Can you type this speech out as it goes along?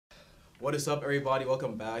What is up, everybody?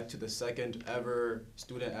 Welcome back to the second ever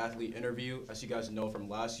student athlete interview. As you guys know from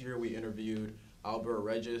last year, we interviewed Albert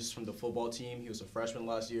Regis from the football team. He was a freshman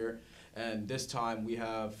last year. And this time we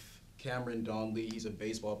have Cameron Donley. He's a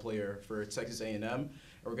baseball player for Texas A&M. And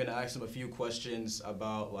we're going to ask him a few questions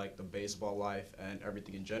about like the baseball life and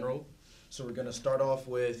everything in general. So we're going to start off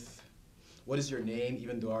with, what is your name,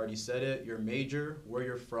 even though I already said it, your major, where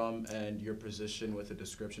you're from, and your position with a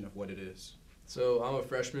description of what it is. So I'm a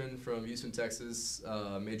freshman from Houston, Texas,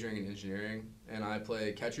 majoring in engineering, and I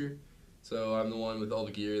play catcher. So I'm the one with all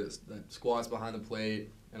the gear that squats behind the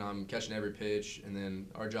plate, and I'm catching every pitch. And then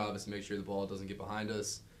our job is to make sure the ball doesn't get behind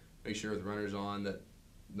us, make sure with runners on that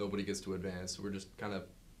nobody gets to advance. So we're just kind of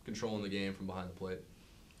controlling the game from behind the plate.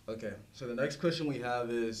 Okay, so the next question we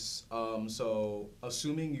have is, so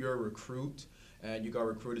assuming you're a recruit and you got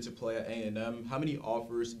recruited to play at A&M, how many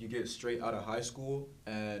offers did you get straight out of high school,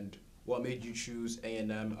 and what made you choose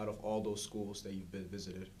A&M out of all those schools that you've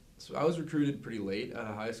visited? So I was recruited pretty late out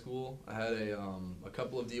of high school. I had a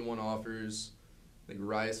couple of D1 offers. I think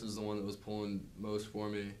Rice was the one that was pulling most for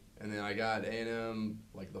me. And then I got A&M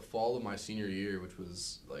like the fall of my senior year, which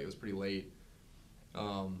was like, it was pretty late.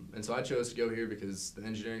 And so I chose to go here because the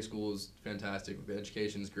engineering school is fantastic. The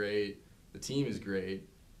education is great. The team is great.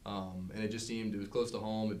 And it just seemed, it was close to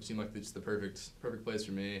home. It seemed like it's the perfect place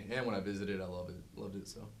for me. And when I visited, I loved it.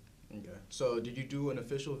 So. Okay. So did you do an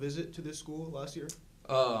official visit to this school last year?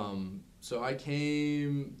 So I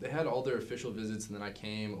came, they had all their official visits, and then I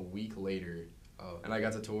came a week later. Oh. And I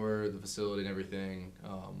got to tour the facility and everything.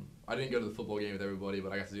 I didn't go to the football game with everybody,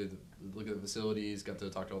 but I got to look at the facilities, got to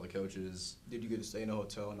talk to all the coaches. Did you get to stay in a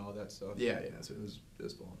hotel and all that stuff? Yeah, so it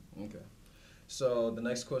was fun. Okay. So the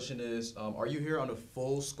next question is, are you here on a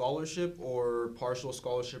full scholarship or partial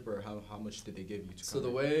scholarship, or how much did they give you to come So the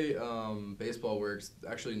way baseball works,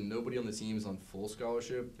 actually nobody on the team is on full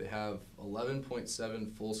scholarship. They have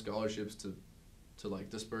 11.7 full scholarships to like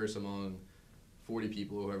disperse among 40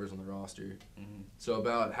 people, whoever's on the roster. Mm-hmm. So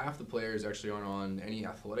about half the players actually aren't on any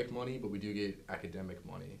athletic money, but we do get academic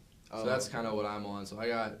money. Oh, So that's kind of what I'm on. So I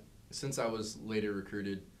got, since I was later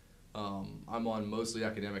recruited, I'm on mostly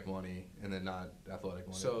academic money and then not athletic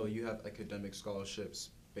money. So you have academic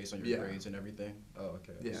scholarships based on your grades and everything? Oh,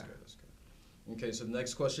 okay. That's good. Okay, so the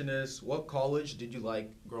next question is, what college did you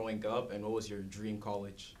like growing up, and what was your dream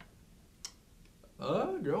college?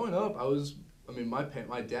 Growing up,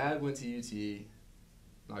 my dad went to UT,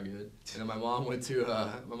 not good, and then my mom went to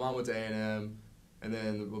A&M, and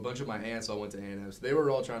then a bunch of my aunts all went to A&M. So they were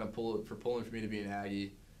all trying to pulling for me to be an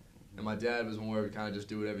Aggie. And my dad was more of kind of just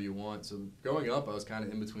do whatever you want. So growing up, I was kind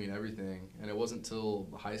of in between everything. And it wasn't until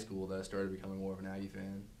high school that I started becoming more of an Aggie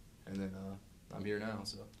fan. And then I'm here now.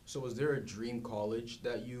 So was there a dream college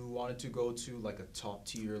that you wanted to go to, like a top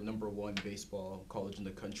tier, #1 baseball college in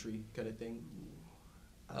the country kind of thing?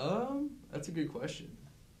 That's a good question.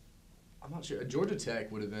 I'm not sure. Georgia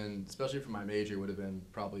Tech would have been, especially for my major, would have been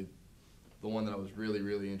probably the one that I was really,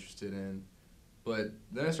 really interested in. But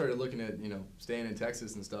then I started looking at, staying in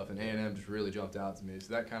Texas and stuff, and A&M just really jumped out to me.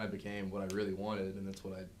 So that kind of became what I really wanted, and that's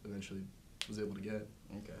what I eventually was able to get.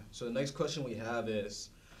 Okay. So the next question we have is,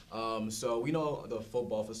 so we know the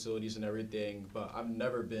football facilities and everything, but I've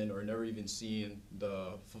never been or never even seen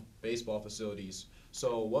the baseball facilities.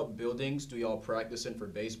 So what buildings do y'all practice in for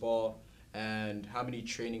baseball, and how many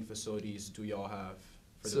training facilities do y'all have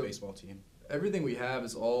for the baseball team? Everything we have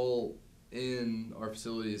is all in our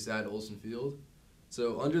facilities at Olsen Field.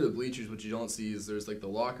 So under the bleachers, what you don't see is there's like the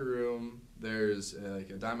locker room, there's like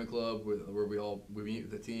a diamond club where we meet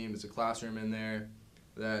with the team. There's a classroom in there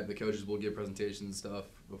that the coaches will give presentations and stuff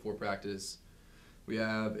before practice. We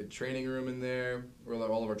have a training room in there where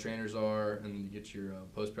all of our trainers are, and you get your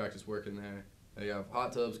post-practice work in there. We have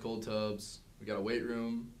hot tubs, cold tubs. We got a weight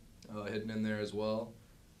room hidden in there as well.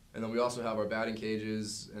 And then we also have our batting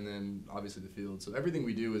cages, and then obviously the field. So everything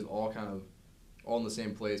we do is all in the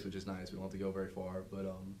same place, which is nice. We don't have to go very far, but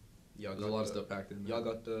there's a lot of stuff packed in there. Y'all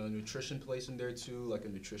got the nutrition place in there too, like a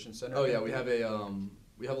nutrition center? Oh yeah, we have a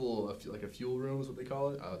little like a fuel room is what they call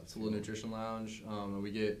it. It's a little nutrition lounge. And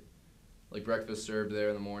we get like breakfast served there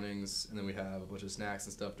in the mornings, and then we have a bunch of snacks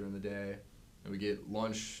and stuff during the day. And we get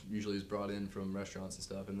lunch usually is brought in from restaurants and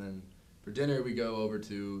stuff. And then for dinner we go over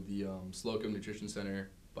to the Slocum Nutrition Center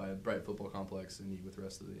by a Bright Football Complex and eat with the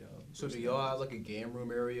rest of the So do y'all have like a game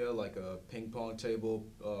room area, like a ping pong table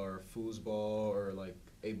or foosball or like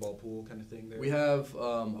 8-ball pool kind of thing there? We have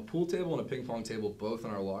a pool table and a ping pong table both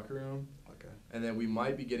in our locker room. Okay. And then we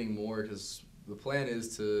might be getting more because the plan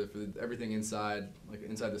is for everything inside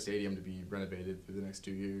the stadium to be renovated for the next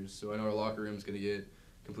 2 years. So I know our locker room is going to get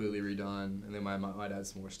completely redone, and they might add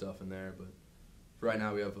some more stuff in there. But For right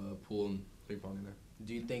now, we have a pool and ping pong in there.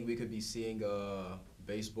 Do you think we could be seeing a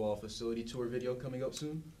baseball facility tour video coming up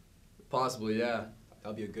soon? Possibly, yeah.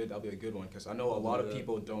 That'll be a good one, because I know a lot of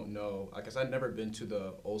people don't know. I guess I've never been to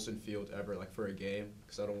the Olsen Field ever, like for a game,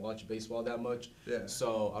 because I don't watch baseball that much. Yeah.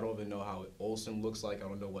 So I don't even know how Olsen looks like. I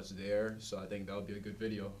don't know what's there. So I think that would be a good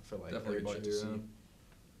video for like everybody to see.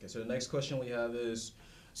 Okay, so the next question we have is,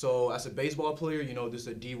 so as a baseball player, you know this is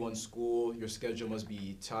a D1 school. Your schedule must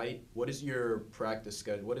be tight. What is your practice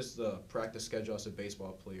schedule? What is the practice schedule as a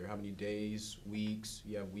baseball player? How many days, weeks?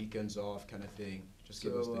 You have weekends off, kind of thing. Just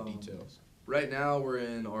give us the details. Right now we're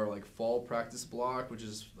in our like fall practice block, which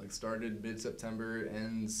is like started mid-September,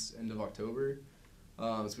 ends end of October.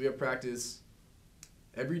 So we have practice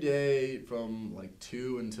every day from like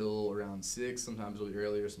 2 until around 6. Sometimes a little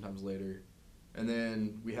earlier, sometimes later. And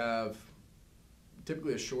then we have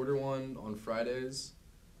typically a shorter one on Fridays.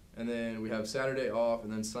 And then we have Saturday off,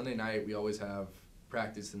 and then Sunday night we always have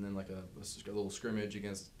practice and then like a little scrimmage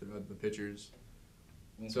against the pitchers.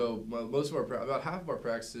 So most of about half of our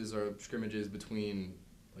practices are scrimmages between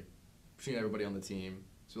everybody on the team.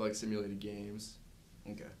 So like simulated games.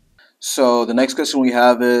 Okay. So the next question we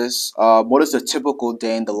have is, what is a typical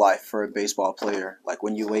day in the life for a baseball player? Like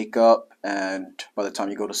when you wake up and by the time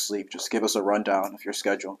you go to sleep, just give us a rundown of your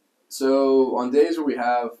schedule. So on days where we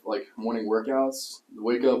have like morning workouts,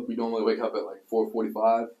 we normally wake up at like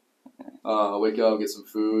 4:45. Wake up, get some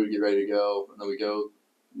food, get ready to go, and then we go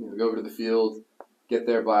over to the field. Get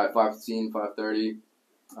there by 5:15, 5:30.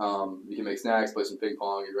 You can make snacks, play some ping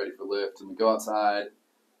pong, get ready for lift, and we go outside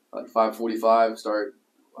at 5:45. Start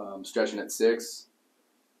stretching at 6,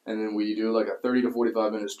 and then we do like a 30 to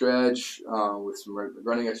 45 minute stretch with some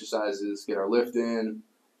running exercises. Get our lift in,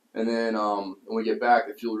 and then when we get back,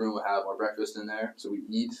 the field room will have our breakfast in there, so we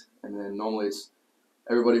eat. And then normally it's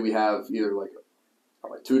everybody we have either like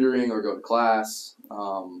tutoring or go to class.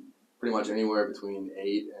 Pretty much anywhere between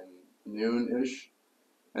 8 and noon-ish.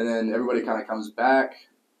 And then everybody kind of comes back.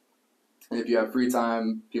 And if you have free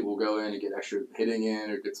time, people will go in and get extra hitting in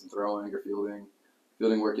or get some throwing or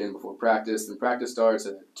fielding work in before practice. Then practice starts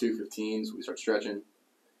at 2:15, so we start stretching.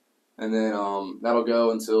 And then that'll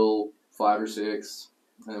go until 5 or 6.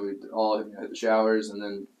 And then we all hit the showers and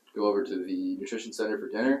then go over to the nutrition center for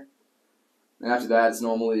dinner. And after that, it's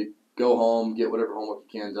normally go home, get whatever homework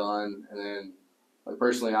you can done. And then, like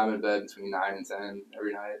personally, I'm in bed between 9 and 10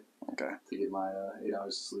 every night. Okay. To get my 8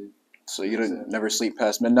 hours of sleep. So you never sleep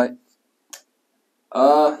past midnight?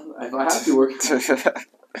 If I have to work,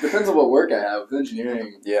 depends on what work I have. With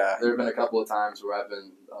engineering, yeah, there have been a couple of times where I've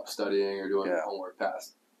been up studying or doing homework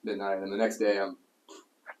past midnight, and the next day I'm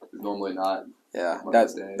normally not. Yeah,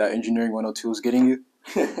 that engineering 102 is getting you?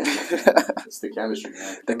 It's the chemistry,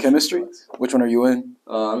 man. The chemistry? Which one are you in?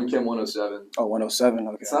 I'm in Chem 107. Oh, 107,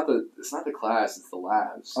 okay. It's not the class, it's the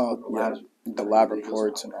labs. Oh, the lab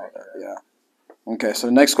reports and all that, yeah. Okay, so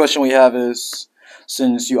the next question we have is,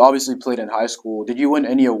 since you obviously played in high school, did you win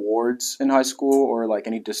any awards in high school or like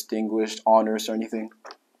any distinguished honors or anything?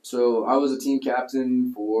 So I was a team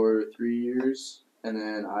captain for 3 years, and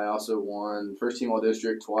then I also won first team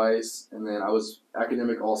all-district twice, and then I was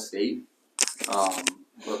academic all-state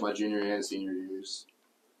both my junior and senior years.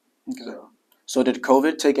 Okay. So did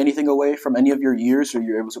COVID take anything away from any of your years, or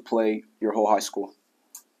you were able to play your whole high school?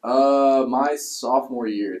 My sophomore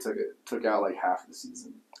year took out like half the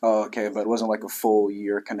season. Oh, okay, but it wasn't like a full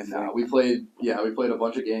year kind of thing. No, we played a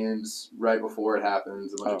bunch of games right before it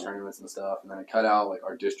happened, a bunch of tournaments and stuff, and then it cut out like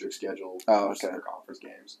our district schedule for summer conference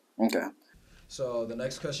games. Okay. So the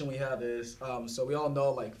next question we have is, so we all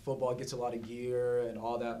know like football gets a lot of gear and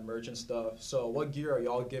all that merch and stuff. So what gear are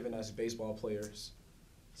y'all given as baseball players?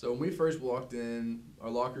 So when we first walked in, our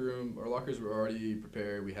lockers were already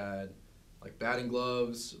prepared. We had like batting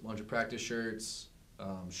gloves, a bunch of practice shirts,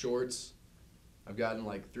 shorts. I've gotten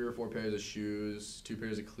like 3 or 4 pairs of shoes, 2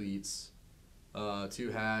 pairs of cleats, 2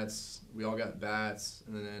 hats. We all got bats,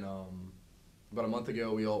 and then about a month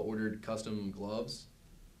ago we all ordered custom gloves.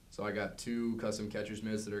 So I got 2 custom catcher's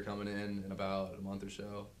mitts that are coming in about a month or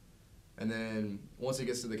so. And then once it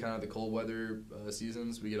gets to the kind of the cold weather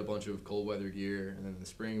seasons, we get a bunch of cold weather gear, and then in the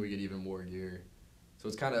spring we get even more gear. So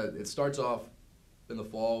it starts off in the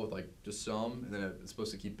fall with like just some, and then it's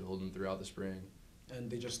supposed to keep building throughout the spring.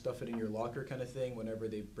 And they just stuff it in your locker kind of thing whenever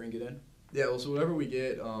they bring it in? Yeah, well, so whatever we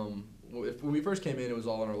get, when we first came in, it was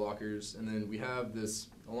all in our lockers, and then we have this,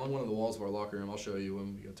 along one of the walls of our locker room, I'll show you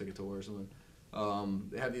when we go take a tour or something,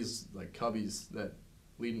 they have these like cubbies that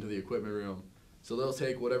lead into the equipment room. So they'll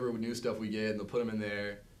take whatever new stuff we get and they'll put them in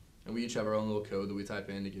there, and we each have our own little code that we type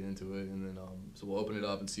in to get into it, and then so we'll open it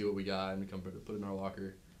up and see what we got and come put it in our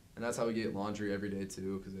locker. And that's how we get laundry every day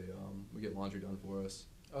too, because we get laundry done for us.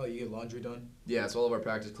 Oh, you get laundry done? Yeah, so all of our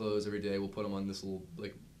practice clothes every day, we'll put them on this little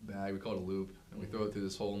like bag. We call it a loop, and we throw it through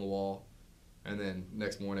this hole in the wall. And then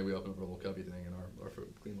next morning we open up our little cubby thing, and our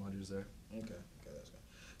clean laundry's there. Okay, that's good.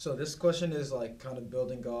 So this question is like kind of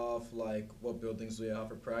building off like what buildings do you have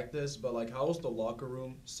for practice, but like how is the locker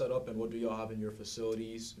room set up and what do y'all have in your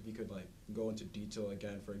facilities? If you could like go into detail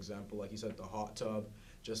again, for example, like you said, the hot tub,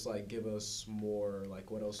 just like give us more like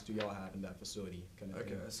what else do y'all have in that facility?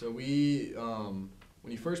 Okay, so we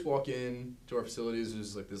when you first walk in to our facilities,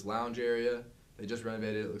 there's like this lounge area. They just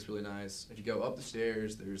renovated it. It looks really nice. If you go up the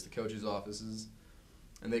stairs, there's the coaches' offices,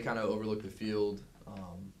 and they kind of overlook the field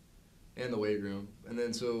and the weight room. And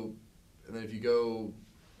then if you go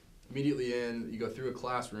immediately in, you go through a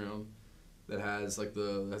classroom that has like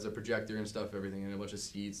has a projector and stuff, everything, and a bunch of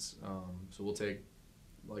seats. So we'll take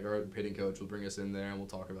like our hitting coach will bring us in there, and we'll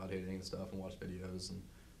talk about hitting and stuff, and watch videos and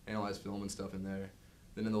analyze film and stuff in there.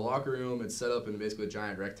 Then in the locker room, it's set up in basically a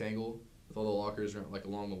giant rectangle with all the lockers like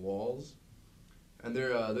along the walls. And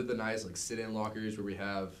they're the nice like sit-in lockers where we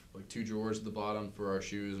have like 2 drawers at the bottom for our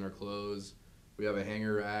shoes and our clothes. We have a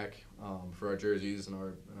hanger rack for our jerseys and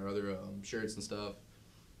our other shirts and stuff,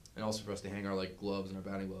 and also for us to hang our like gloves and our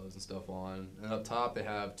batting gloves and stuff on. And up top they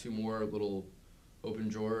have 2 more little open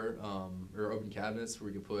drawer or open cabinets where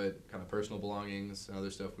we can put kind of personal belongings and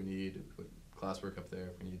other stuff we need. Put classwork up there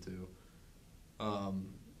if we need to.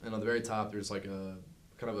 And on the very top there's like a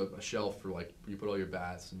kind of a shelf for like you put all your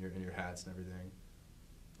bats and your hats and everything.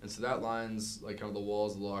 And so that lines like kind of the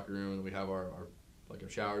walls of the locker room, and we have our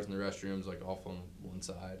showers and the restrooms like off on one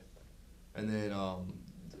side. And then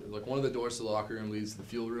like one of the doors to the locker room leads to the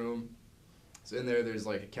field room. So in there's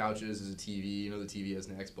like couches, there's a TV. You know, the TV has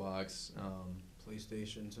an Xbox.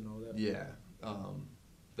 PlayStations and all that. Yeah.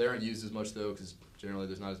 They aren't used as much though because generally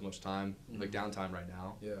there's not as much time, like downtime right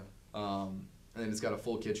now. Yeah. And then it's got a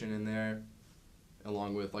full kitchen in there,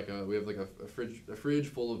 along with like we have like a fridge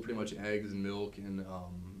full of pretty much eggs and milk and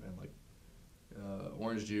like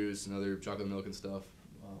orange juice and other chocolate milk and stuff.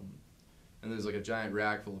 And there's like a giant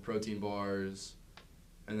rack full of protein bars.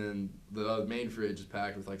 And then the main fridge is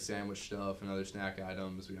packed with like sandwich stuff and other snack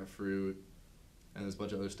items. We have fruit, and there's a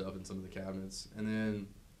bunch of other stuff in some of the cabinets. And then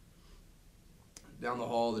down the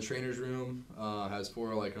hall, the trainer's room has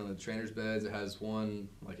 4 like on the trainer's beds. It has one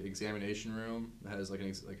like examination room. It has like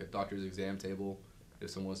a doctor's exam table if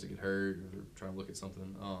someone wants to get hurt or they're trying to look at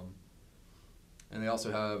something. And they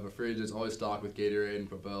also have a fridge that's always stocked with Gatorade and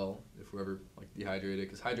Propel if we're ever like dehydrated,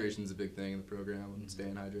 because hydration is a big thing in the program and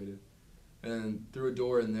staying hydrated. And then through a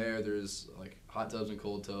door in there's like hot tubs and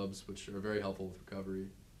cold tubs, which are very helpful with recovery.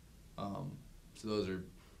 So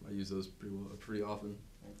I use those pretty often.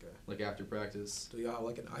 Okay. Like after practice. Do y'all have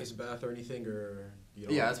like an ice bath or anything, or you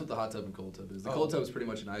don't? Yeah, that's what the hot tub and cold tub is. The cold tub is pretty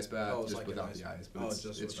much an ice bath, just like without the ice, but it's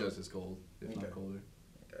just as cold, if not colder.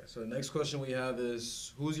 Okay. So the next question we have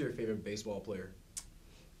is, who's your favorite baseball player?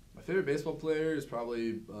 My favorite baseball player is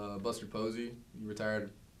probably Buster Posey. He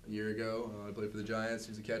retired a year ago. I played for the Giants.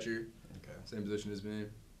 He's a catcher. Okay. Same Same position as me,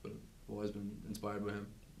 but I've always been inspired by him.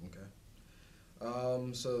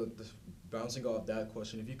 Okay. So bouncing off that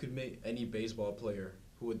question, if you could meet any baseball player,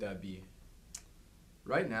 who would that be?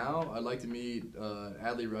 Right now, I'd like to meet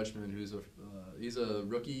Adley Rutschman, he's a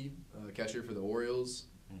rookie catcher for the Orioles.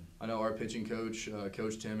 I know our pitching coach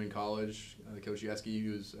coached him in college, Coach Yeski,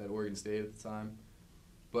 who was at Oregon State at the time.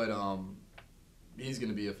 But he's going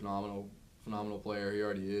to be a phenomenal player. He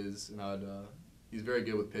already is, and he's very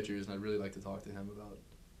good with pitchers, and I'd really like to talk to him about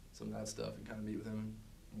some of that stuff and kind of meet with him.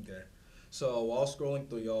 Okay. So while scrolling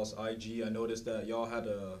through y'all's IG, I noticed that y'all had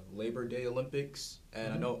a Labor Day Olympics,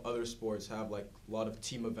 and I know other sports have like a lot of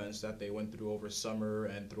team events that they went through over summer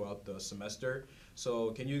and throughout the semester.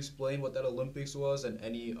 So can you explain what that Olympics was and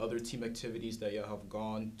any other team activities that y'all have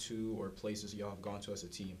gone to or places y'all have gone to as a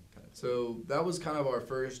team? So that was kind of our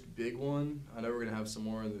first big one. I know we're going to have some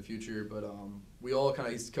more in the future, but we all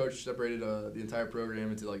his coach separated the entire program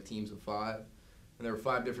into like teams of 5. And there were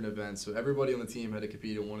 5 different events, so everybody on the team had to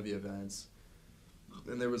compete in one of the events.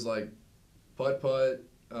 And there was like putt-putt,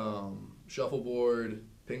 shuffleboard,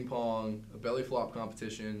 ping pong, a belly flop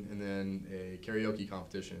competition, and then a karaoke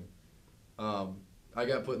competition. I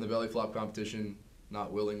got put in the belly flop competition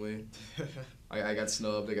not willingly. I got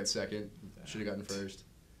snubbed. I got second. Should have gotten first.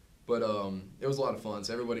 But it was a lot of fun.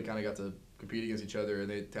 So everybody kind of got to compete against each other, and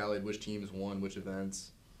they tallied which teams won which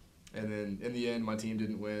events. And then in the end, my team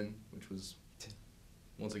didn't win, which was,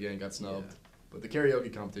 once again, got snubbed. Yeah. But the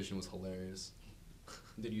karaoke competition was hilarious.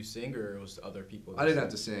 Did you sing, or was other people? I didn't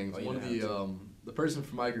have to sing. One of the person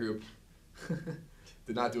from my group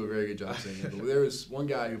did not do a very good job singing. But there was one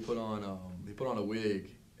guy who put on a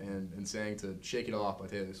wig and sang to "Shake It Off" by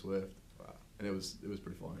Taylor Swift. Wow. And it was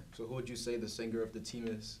pretty funny. So who would you say the singer of the team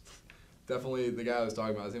is? Definitely the guy I was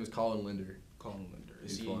talking about. His name was Colin Linder. Colin Linder.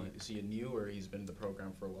 He's funny. Is he a new or he's been in the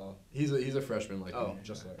program for a while? He's a freshman like Oh, me.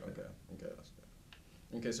 just like okay, that's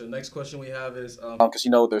good. Okay, so the next question we have is Because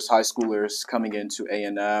there's high schoolers coming into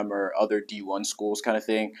A&M or other D1 schools kind of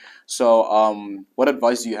thing. So what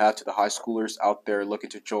advice do you have to the high schoolers out there looking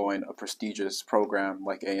to join a prestigious program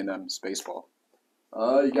like A&M's baseball?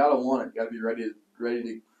 You gotta want it. You gotta be ready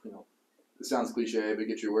to. It sounds cliche, but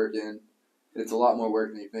get your work in. It's a lot more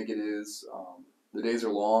work than you think it is. The days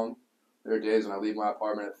are long. There are days when I leave my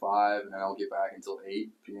apartment at 5 and I don't get back until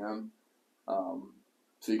 8 p.m.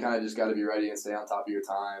 So you kind of just got to be ready and stay on top of your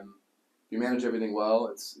time. If you manage everything well,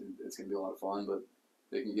 it's gonna be a lot of fun, but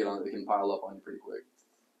they can pile up on you pretty quick.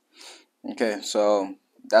 Okay, so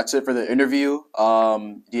that's it for the interview.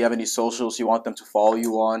 Do you have any socials you want them to follow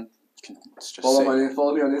you on? You can just Follow say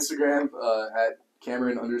me on Instagram at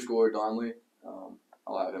Cameron_Donley.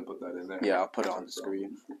 I'll have him put that in there. Yeah, I'll put it on the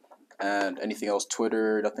screen. And anything else?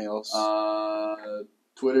 Twitter? Nothing else?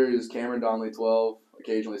 Twitter is Cameron Donley 12.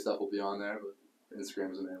 Occasionally stuff will be on there, but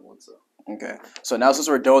Instagram is the main one. So. Okay. So now since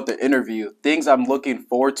we're done with the interview, things we're looking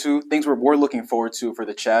forward to for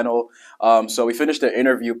the channel. So we finished the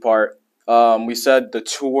interview part. We said the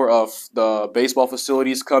tour of the baseball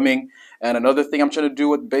facilities coming. And another thing I'm trying to do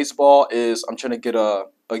with baseball is I'm trying to get a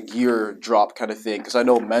gear drop kind of thing, because I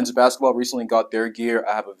know men's basketball recently got their gear.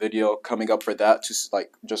 I have a video coming up for that, just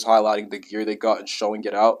highlighting the gear they got and showing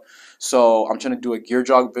it out. So I'm trying to do a gear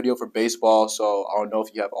drop video for baseball. So I don't know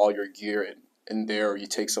if you have all your gear in there or you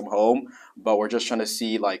take some home, but we're just trying to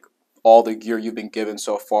see all the gear you've been given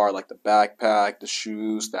so far, like the backpack, the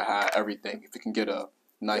shoes, the hat, everything. If you can get a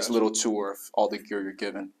nice little tour of all the gear you're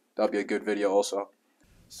given, that'd be a good video also.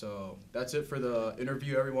 So that's it for the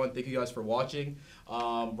interview, everyone. Thank you guys for watching.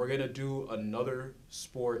 We're going to do another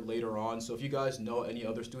sport later on. So if you guys know any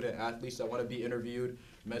other student athletes that want to be interviewed,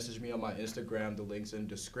 message me on my Instagram. The link's in the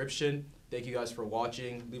description. Thank you guys for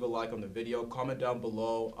watching. Leave a like on the video. Comment down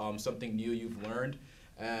below something new you've learned.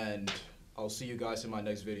 And I'll see you guys in my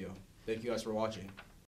next video. Thank you guys for watching.